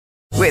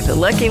With the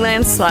Lucky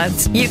Land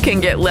Slots, you can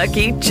get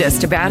lucky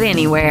just about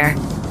anywhere.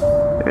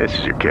 This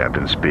is your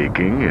captain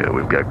speaking.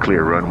 We've got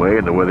clear runway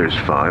and the weather's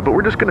fine, but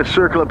we're just going to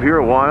circle up here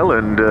a while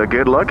and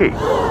get lucky.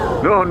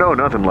 No,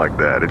 nothing like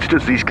that. It's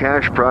just these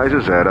cash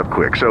prizes add up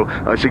quick. So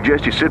I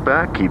suggest you sit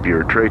back, keep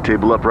your tray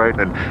table upright,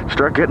 and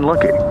start getting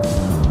lucky.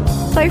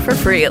 Play for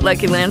free at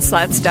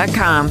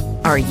LuckyLandSlots.com.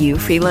 Are you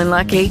feeling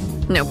lucky?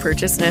 No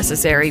purchase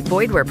necessary.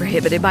 Void where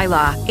prohibited by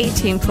law.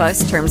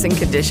 18+ terms and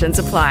conditions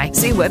apply.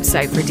 See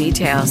website for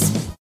details.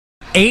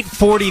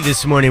 8:40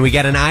 this morning. We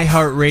got an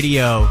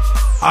iHeartRadio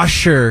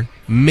Usher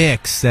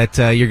mix that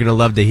you're going to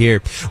love to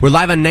hear. We're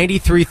live on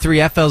 93.3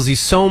 FLZ.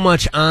 So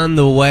much on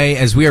the way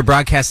as we are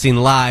broadcasting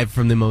live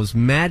from the most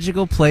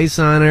magical place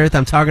on earth.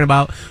 I'm talking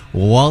about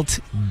Walt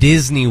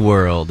Disney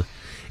World.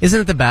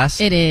 Isn't it the best?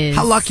 It is.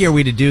 How lucky are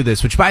we to do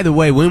this? Which, by the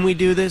way, when we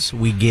do this,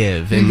 we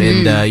give.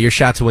 And your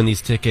shot to win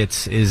these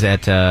tickets is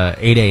at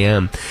 8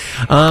 a.m.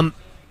 I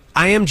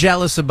am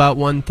jealous about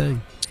one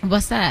thing.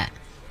 What's that?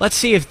 Let's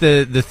see if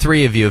the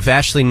three of you, if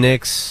Ashley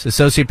Nix,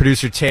 associate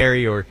producer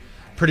Teri, or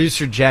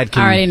producer Jed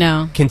I already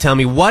know. Can tell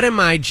me, what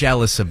am I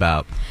jealous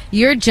about?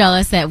 You're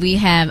jealous that we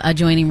have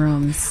adjoining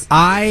rooms.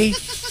 I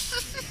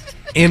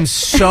am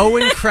so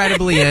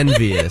incredibly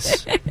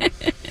envious.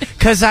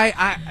 Because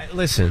I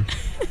listen,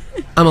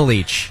 I'm a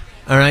leech,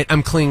 all right?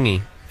 I'm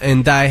clingy,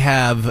 and I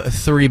have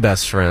 3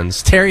 best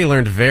friends. Teri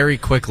learned very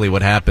quickly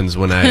what happens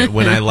when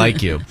I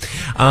like you.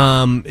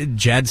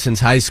 Jed since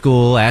high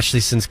school, Ashley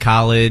since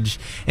college,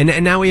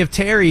 and now we have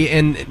Teri,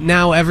 and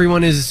now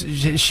everyone is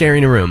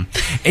sharing a room.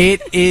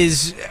 It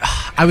is...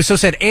 I was so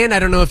sad, and I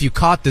don't know if you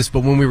caught this,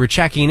 but when we were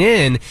checking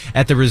in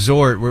at the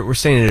resort, we're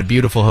staying at a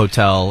beautiful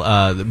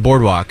hotel, the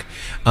Boardwalk,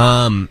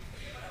 the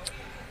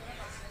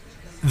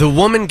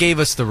woman gave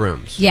us the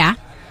rooms. Yeah.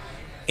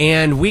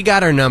 And we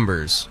got our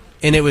numbers,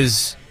 and it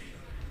was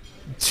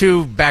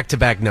 2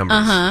 back-to-back numbers.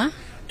 Uh-huh.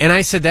 And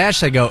I said to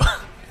Ash, I go,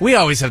 we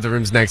always have the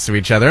rooms next to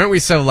each other. Aren't we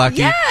so lucky?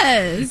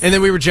 Yes. And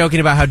then we were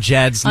joking about how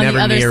Jed's on never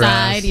the other near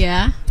side, us.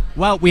 yeah.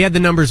 Well, we had the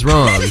numbers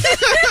wrong.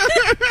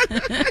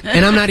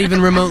 And I'm not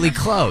even remotely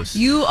close.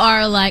 You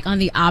are like on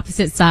the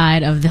opposite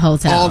side of the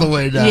hotel. All the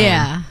way down.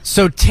 Yeah.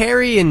 So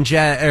Teri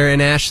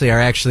and Ashley are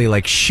actually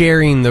like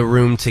sharing the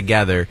room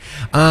together.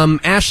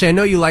 Ashley, I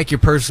know you like your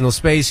personal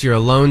space, your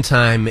alone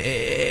time.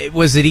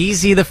 Was it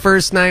easy the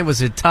first night?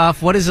 Was it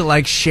tough? What is it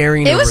like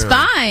sharing a room? It was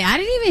fine. I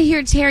didn't even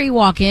hear Teri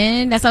walk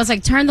in. That's why I was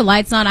like, turn the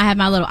lights on. I have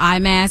my little eye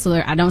mask so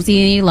I don't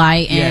see any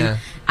light. And yeah.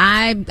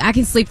 I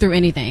can sleep through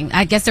anything.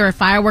 I guess there were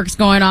fireworks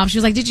going off. She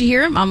was like, did you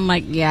hear him? I'm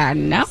like, yeah,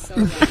 no.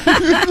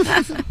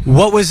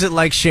 What was it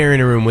like sharing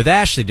a room with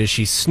Ashley? Does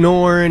she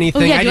snore or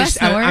anything? Oh, yeah, I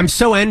snore? I'm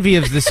so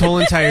envious of this whole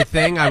entire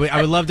thing. I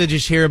would love to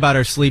just hear about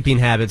her sleeping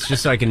habits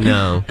just so I can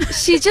know.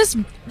 She just,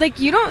 like,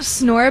 you don't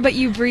snore, but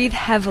you breathe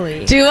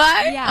heavily. Do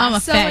I? Yeah. I'm a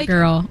fat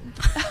girl.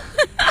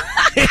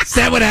 Is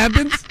that what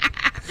happens?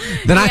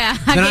 Then I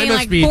gained must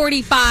like be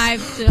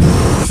 45 to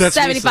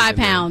 75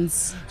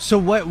 pounds. So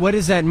what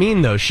does that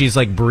mean, though? She's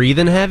like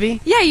breathing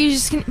heavy? Yeah, you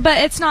just can, but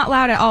it's not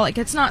loud at all. Like,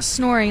 it's not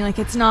snoring. Like,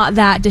 it's not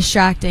that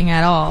distracting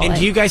at all. And like,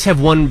 do you guys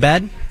have one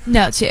bed?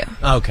 No, 2.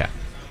 Okay.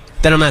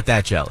 Then I'm not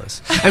that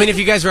jealous. I mean, if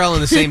you guys were all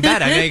in the same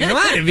bed, I'd make, come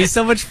on, it'd be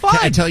so much fun.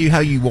 Can I tell you how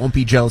you won't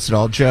be jealous at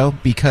all, Joe?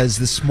 Because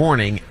this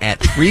morning at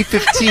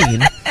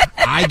 3:15,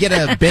 I get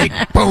a big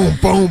boom,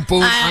 boom,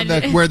 boom on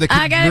where the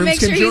I gotta rooms make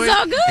can sure join. he's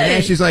all good.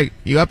 And she's like,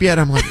 "You up yet?"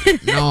 I'm like,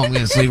 "No, I'm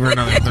gonna sleep for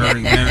another 30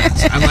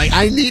 minutes." I'm like,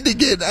 I need to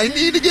get. I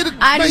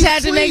just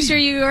had to make sure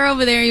you were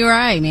over there. You were all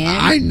right, man.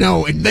 I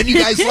know. And then you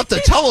guys left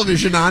the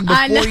television on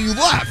before you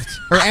left.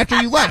 Or after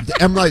you left.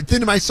 I'm like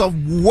thinking to myself,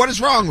 what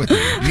is wrong with you?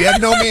 You have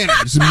no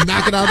manners.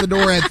 Knocking on the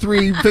door at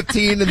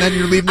 3:15 and then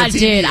you're leaving the TV. I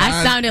did.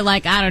 I sounded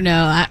like, I don't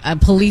know, a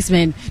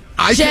policeman.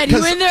 Jed, you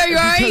in there? You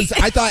all right? Because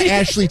I thought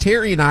Ashley,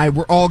 Teri, and I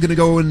were all going to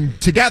go in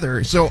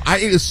together. So I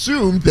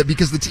assumed that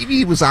because the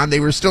TV was on, they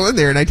were still in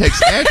there. And I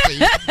text Ashley,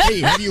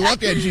 hey, have you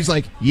looked at it? And she's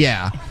like,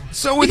 yeah.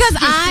 So it's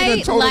because just been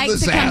a total like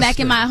disaster. to come back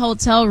in my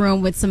hotel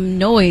room with some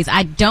noise.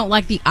 I don't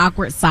like the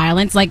awkward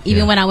silence. Like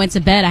even when I went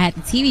to bed, I had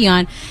the TV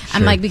on.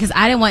 I'm like, because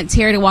I didn't want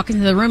Teri to walk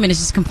into the room and it's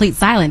just complete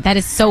silent. That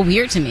is so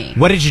weird to me.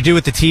 What did you do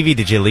with the TV?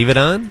 Did you leave it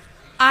on?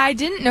 I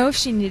didn't know if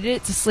she needed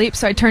it to sleep,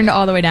 so I turned it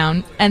all the way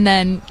down and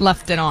then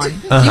left it on.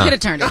 You could have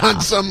turned it on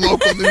off. some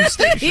local news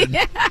station.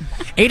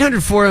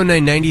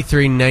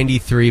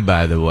 800-409-9393,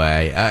 by the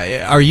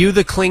way. Are you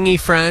the clingy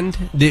friend?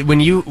 When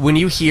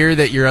you hear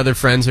that your other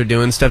friends are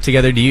doing stuff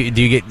together, do you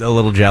get a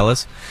little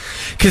jealous?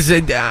 Because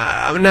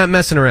I'm not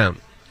messing around.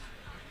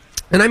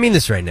 And I mean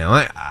this right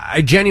now.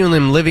 I genuinely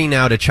am living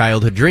out a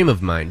childhood dream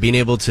of mine, being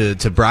able to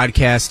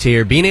broadcast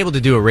here, being able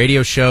to do a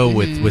radio show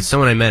with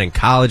someone I met in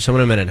college,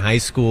 someone I met in high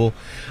school.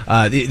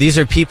 These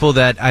are people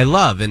that I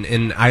love,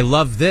 and I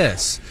love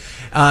this.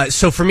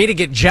 So for me to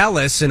get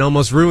jealous and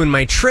almost ruin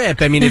my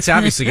trip, I mean, it's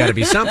obviously got to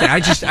be something.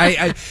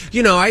 I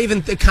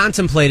even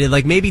contemplated,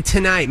 like, maybe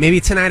tonight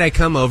I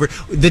come over.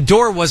 The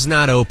door was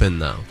not open,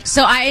 though.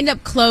 So I end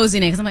up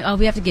closing it because I'm like, oh,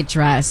 we have to get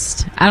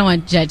dressed. I don't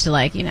want Jed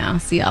to,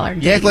 see all our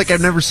You act like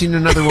I've never seen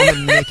another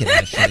woman naked,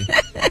 Ashley.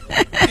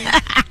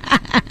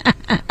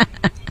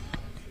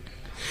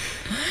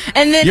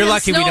 And then You're him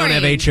lucky we don't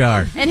have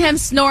HR. And him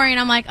snoring,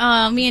 I'm like,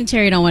 oh, me and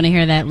Terry don't want to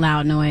hear that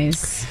loud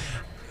noise.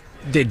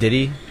 Did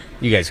he?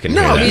 You guys couldn't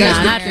No, hear you that.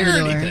 guys not didn't hear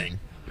through the door. anything.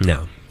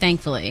 No.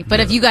 Thankfully. But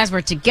if you guys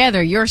were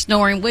together, you're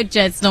snoring with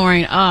Jed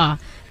snoring,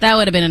 that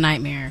would have been a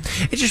nightmare.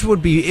 It just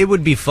would be. It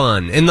would be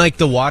fun, and like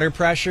the water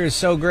pressure is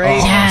so great.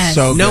 Yes.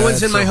 So No good,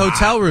 one's in so my hot.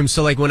 hotel room,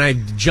 so like when I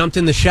jumped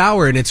in the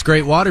shower and it's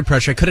great water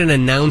pressure, I couldn't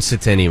announce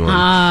it to anyone.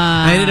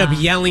 I ended up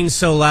yelling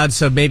so loud,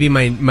 so maybe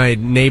my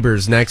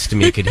neighbors next to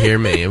me could hear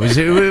me.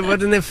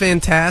 Wasn't it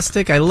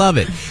fantastic? I love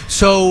it.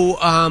 So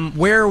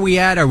where are we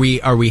at? Are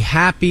we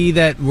happy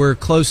that we're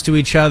close to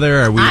each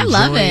other? Are we? I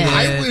love enjoying it.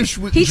 I wish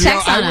He Joe,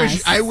 checks on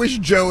us. I wish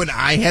Joe and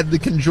I had the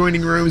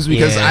conjoining rooms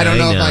because Yeah, I don't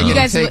know I if I know. can You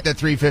guys take would- the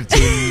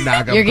 315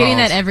 knockup You're getting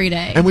calls. that every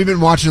day. And we've been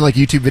watching like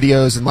YouTube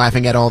videos and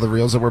laughing at all the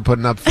reels that we're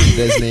putting up from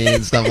Disney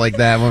and stuff like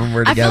that when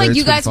we're I together. feel like It's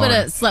you been guys fun. would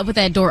have slept with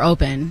that door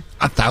open.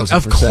 1,000%.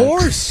 Of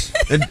course.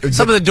 And-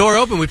 Some of the door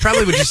open, we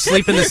probably would just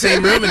sleep in the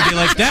same room and be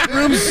like, that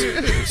room's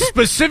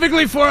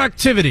specifically for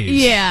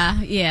activities.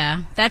 Yeah.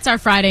 That's our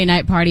Friday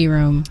night party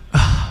room.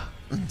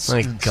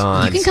 My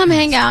God. You can come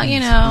hang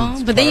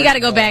out, but then you got to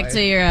go back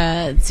to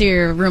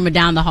your room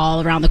down the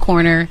hall, around the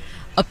corner,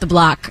 up the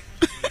block.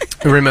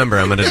 Remember,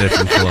 I'm at a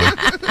different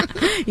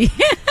floor.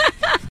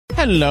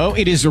 Hello,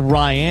 it is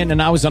Ryan,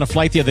 and I was on a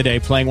flight the other day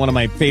playing one of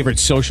my favorite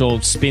social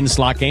spin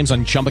slot games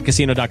on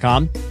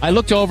ChumbaCasino.com. I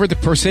looked over at the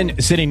person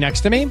sitting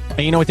next to me, and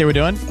you know what they were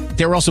doing?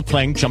 They were also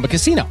playing Chumba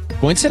Casino.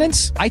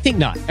 Coincidence? I think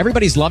not.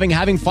 Everybody's loving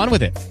having fun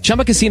with it.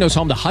 Chumba Casino is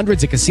home to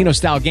hundreds of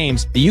casino-style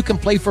games that you can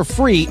play for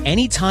free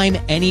anytime,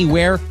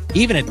 anywhere,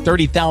 even at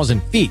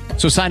 30,000 feet.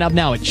 So sign up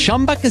now at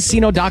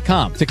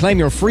ChumbaCasino.com to claim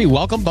your free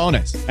welcome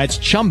bonus. That's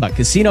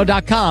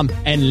ChumbaCasino.com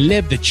and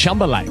live the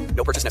Chumba life.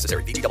 No purchase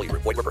necessary. VGW.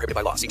 Void where prohibited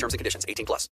by law. See terms and conditions. 18+.